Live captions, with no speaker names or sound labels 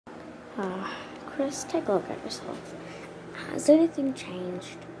Chris, take a look at yourself. Has anything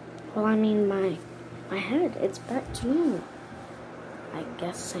changed? Well, I mean, my head, it's back to you. I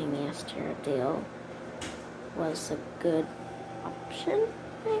guess saying yes to your deal was a good option,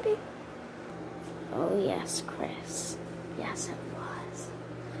 maybe? Oh, yes, Chris. Yes, it was.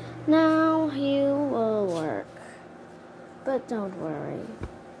 Now you will work. But don't worry.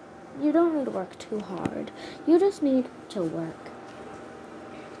 You don't need to work too hard. You just need to work.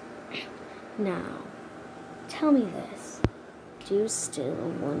 Now, tell me this. Do you still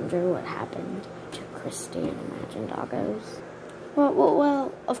wonder what happened to Christy and Imagine Doggos?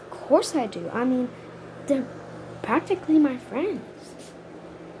 Well, of course I do. I mean, they're practically my friends.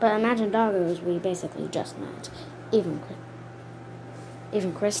 But Imagine Doggos, we basically just met. Even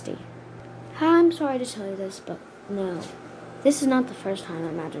Christy. I'm sorry to tell you this, but no. This is not the first time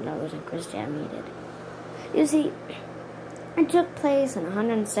Imagine Doggos and Christy have meted. You see, it took place in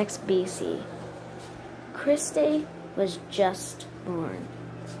 106 BC. Christy was just born.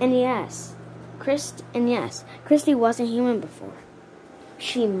 And yes, Christy wasn't human before.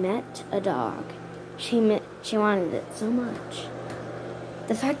 She met a dog. She wanted it so much.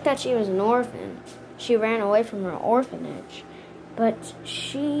 The fact that she was an orphan, she ran away from her orphanage, but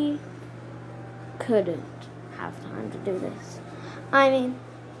she couldn't have time to do this. I mean,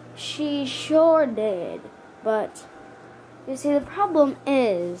 she sure did, but you see, the problem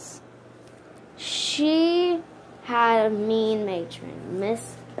is she had a mean matron,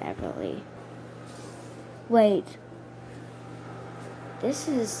 Miss Beverly. Wait,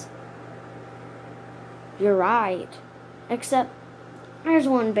 you're right, except there's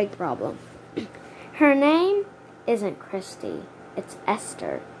one big problem. Her name isn't Christy, it's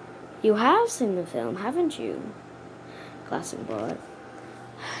Esther. You have seen the film, haven't you? Classic boy.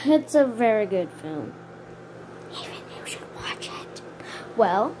 It's a very good film. Even you should watch it.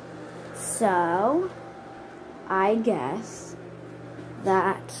 Well, so I guess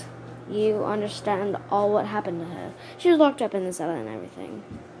that you understand all what happened to her. She was locked up in the cellar and everything.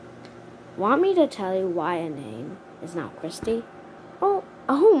 Want me to tell you why a name is now Christy?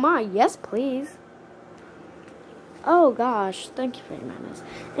 Oh my, yes please. Oh gosh, thank you for your manners.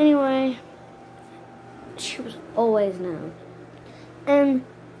 Anyway, she was always known. And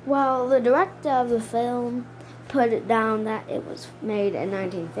while the director of the film put it down that it was made in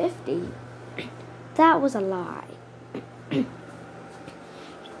 1950, that was a lie.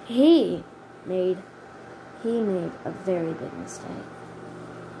 He made a very big mistake.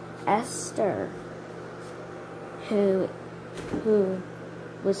 Esther, who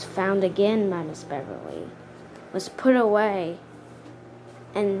was found again by Miss Beverly, was put away,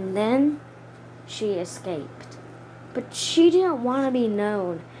 and then she escaped. But she didn't want to be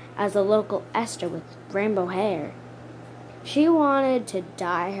known as a local Esther with rainbow hair. She wanted to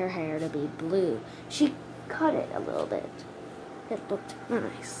dye her hair to be blue. She cut it a little bit. It looked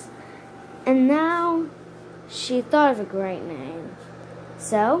nice. And now she thought of a great name.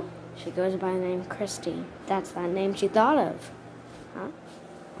 So she goes by the name Christy. That's that name she thought of. Huh?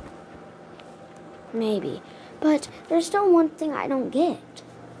 Maybe. But there's still one thing I don't get.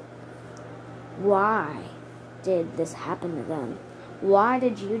 Why did this happen to them? Why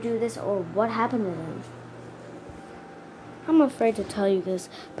did you do this, or what happened to them? I'm afraid to tell you this,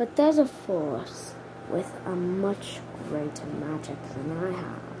 but there's a force with a much greater magic than I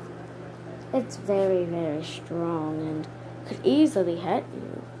have. It's very, very strong and could easily hurt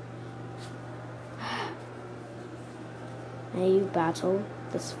you. May you battle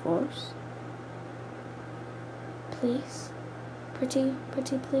this force? Please? Pretty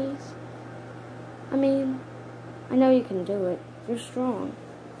please? I mean, I know you can do it. You're strong.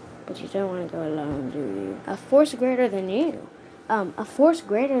 But you don't want to go alone, do you? A force greater than you? A force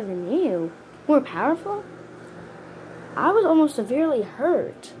greater than you? More powerful? I was almost severely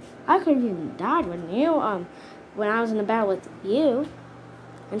hurt. I could have even died when I was in the battle with you.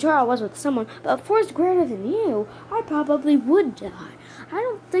 And sure, I was with someone, but a force greater than you, I probably would die. I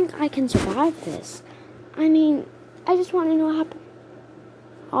don't think I can survive this. I mean, I just want to know what happened.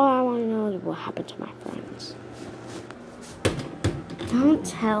 All I want to know is what happened to my friends. Don't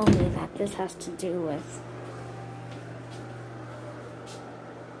tell me that this has to do with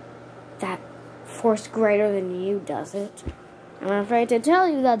that force greater than you, does it? I'm afraid to tell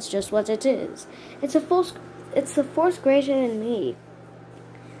you that's just what it is. It's the force greater than me.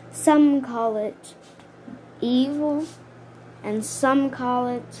 Some call it evil, and some call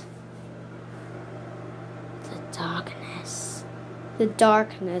it the darkness. The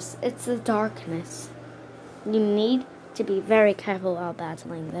darkness. It's the darkness. You need to be very careful while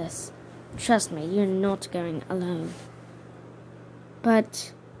battling this. Trust me, you're not going alone.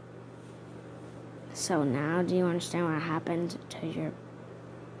 But So now, do you understand what happened to your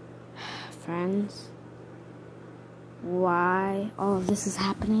friends? Why all of this is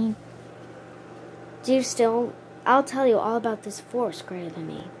happening? Do you still... I'll tell you all about this force greater than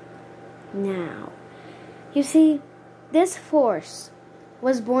me. Now, you see, this force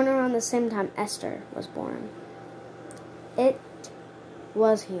was born around the same time Esther was born. It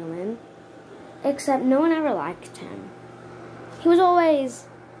was human, except no one ever liked him. He was always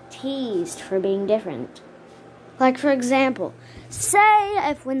teased for being different. Like, for example, say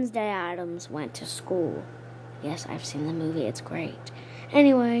if Wednesday Addams went to school. Yes, I've seen the movie, it's great.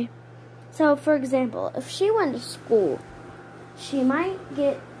 Anyway, so for example, if she went to school, she might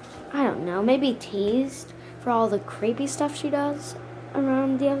get, I don't know, maybe teased for all the creepy stuff she does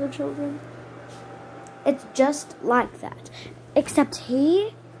around the other children. It's just like that, except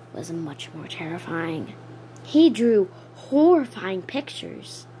he was much more terrifying. He drew horrifying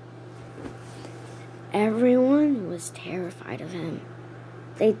pictures. Everyone was terrified of him.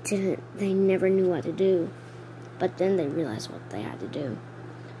 They never knew what to do. But then they realized what they had to do.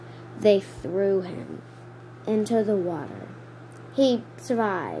 They threw him into the water. He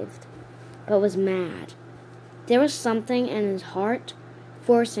survived, but was mad. There was something in his heart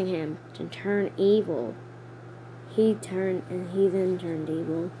forcing him to turn evil. He then turned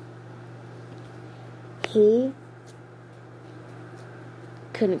evil. He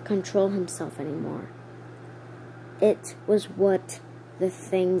couldn't control himself anymore. It was what the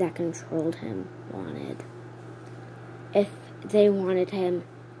thing that controlled him wanted. If they wanted him,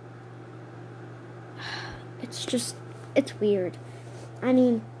 it's weird. I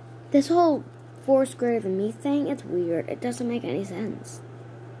mean, this whole force greater than me thing, it's weird. It doesn't make any sense.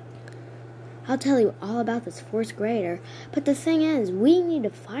 I'll tell you all about this force greater, but the thing is, we need to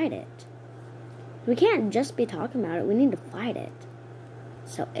fight it. We can't just be talking about it, we need to fight it.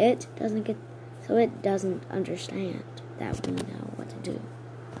 So it doesn't understand that we know what to do.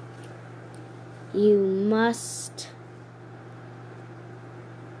 You must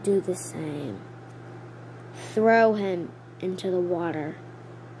do the same. Throw him into the water.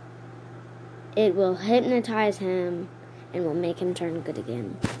 It will hypnotize him and will make him turn good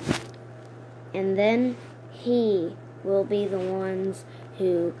again. And then he will be the ones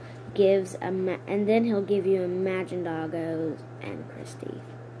who gives and then he'll give you Imagine Doggos and Christy.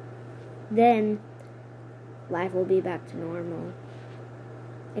 Then life will be back to normal.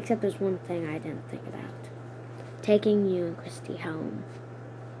 Except there's one thing I didn't think about. Taking you and Christy home.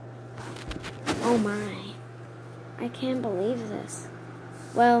 Oh my. I can't believe this.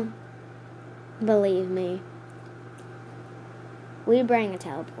 Well, believe me. We bring a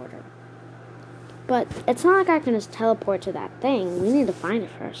teleporter. But it's not like I can just teleport to that thing. We need to find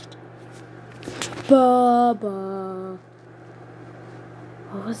it first. Baba.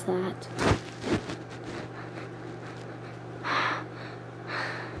 What was that?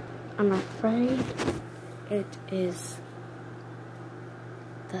 I'm afraid it is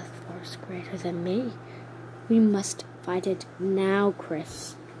the force greater than me. We must fight it now,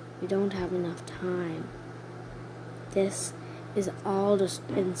 Chris. We don't have enough time. This is all just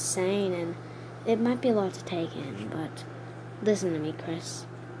insane, and it might be a lot to take in, but listen to me, Chris.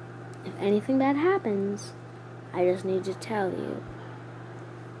 If anything bad happens, I just need to tell you.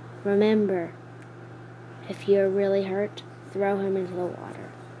 Remember, if you're really hurt, throw him into the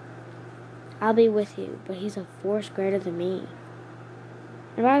water. I'll be with you, but he's a force greater than me.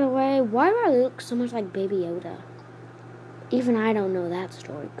 And by the way, why do I look so much like Baby Yoda? Even I don't know that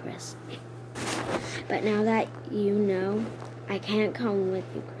story, Chris. But now that you know, I can't come with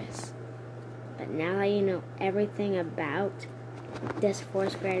you, Chris. But now that you know everything about this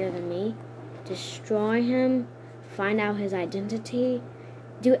force greater than me, destroy him, find out his identity,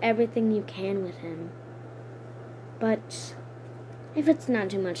 do everything you can with him. But if it's not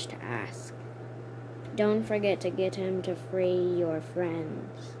too much to ask, don't forget to get him to free your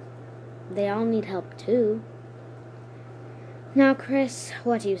friends. They all need help too. Now, Chris,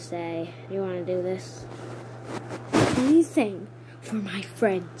 what do you say? Do you want to do this? Anything for my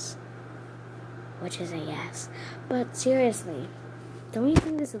friends. Which is a yes. But seriously, don't you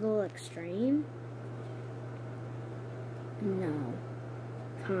think this is a little extreme? No.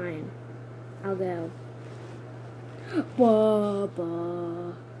 Fine. I'll go.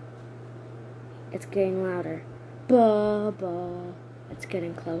 Baba. It's getting louder. Baba. It's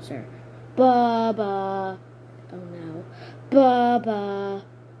getting closer. Baba. Oh no. Baba.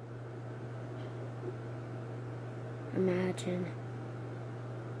 Imagine.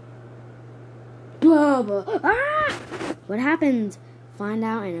 Baba. Ah! What happened? Find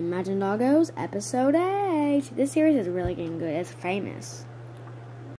out in Imagine Doggos episode 8. This series is really getting good. It's famous.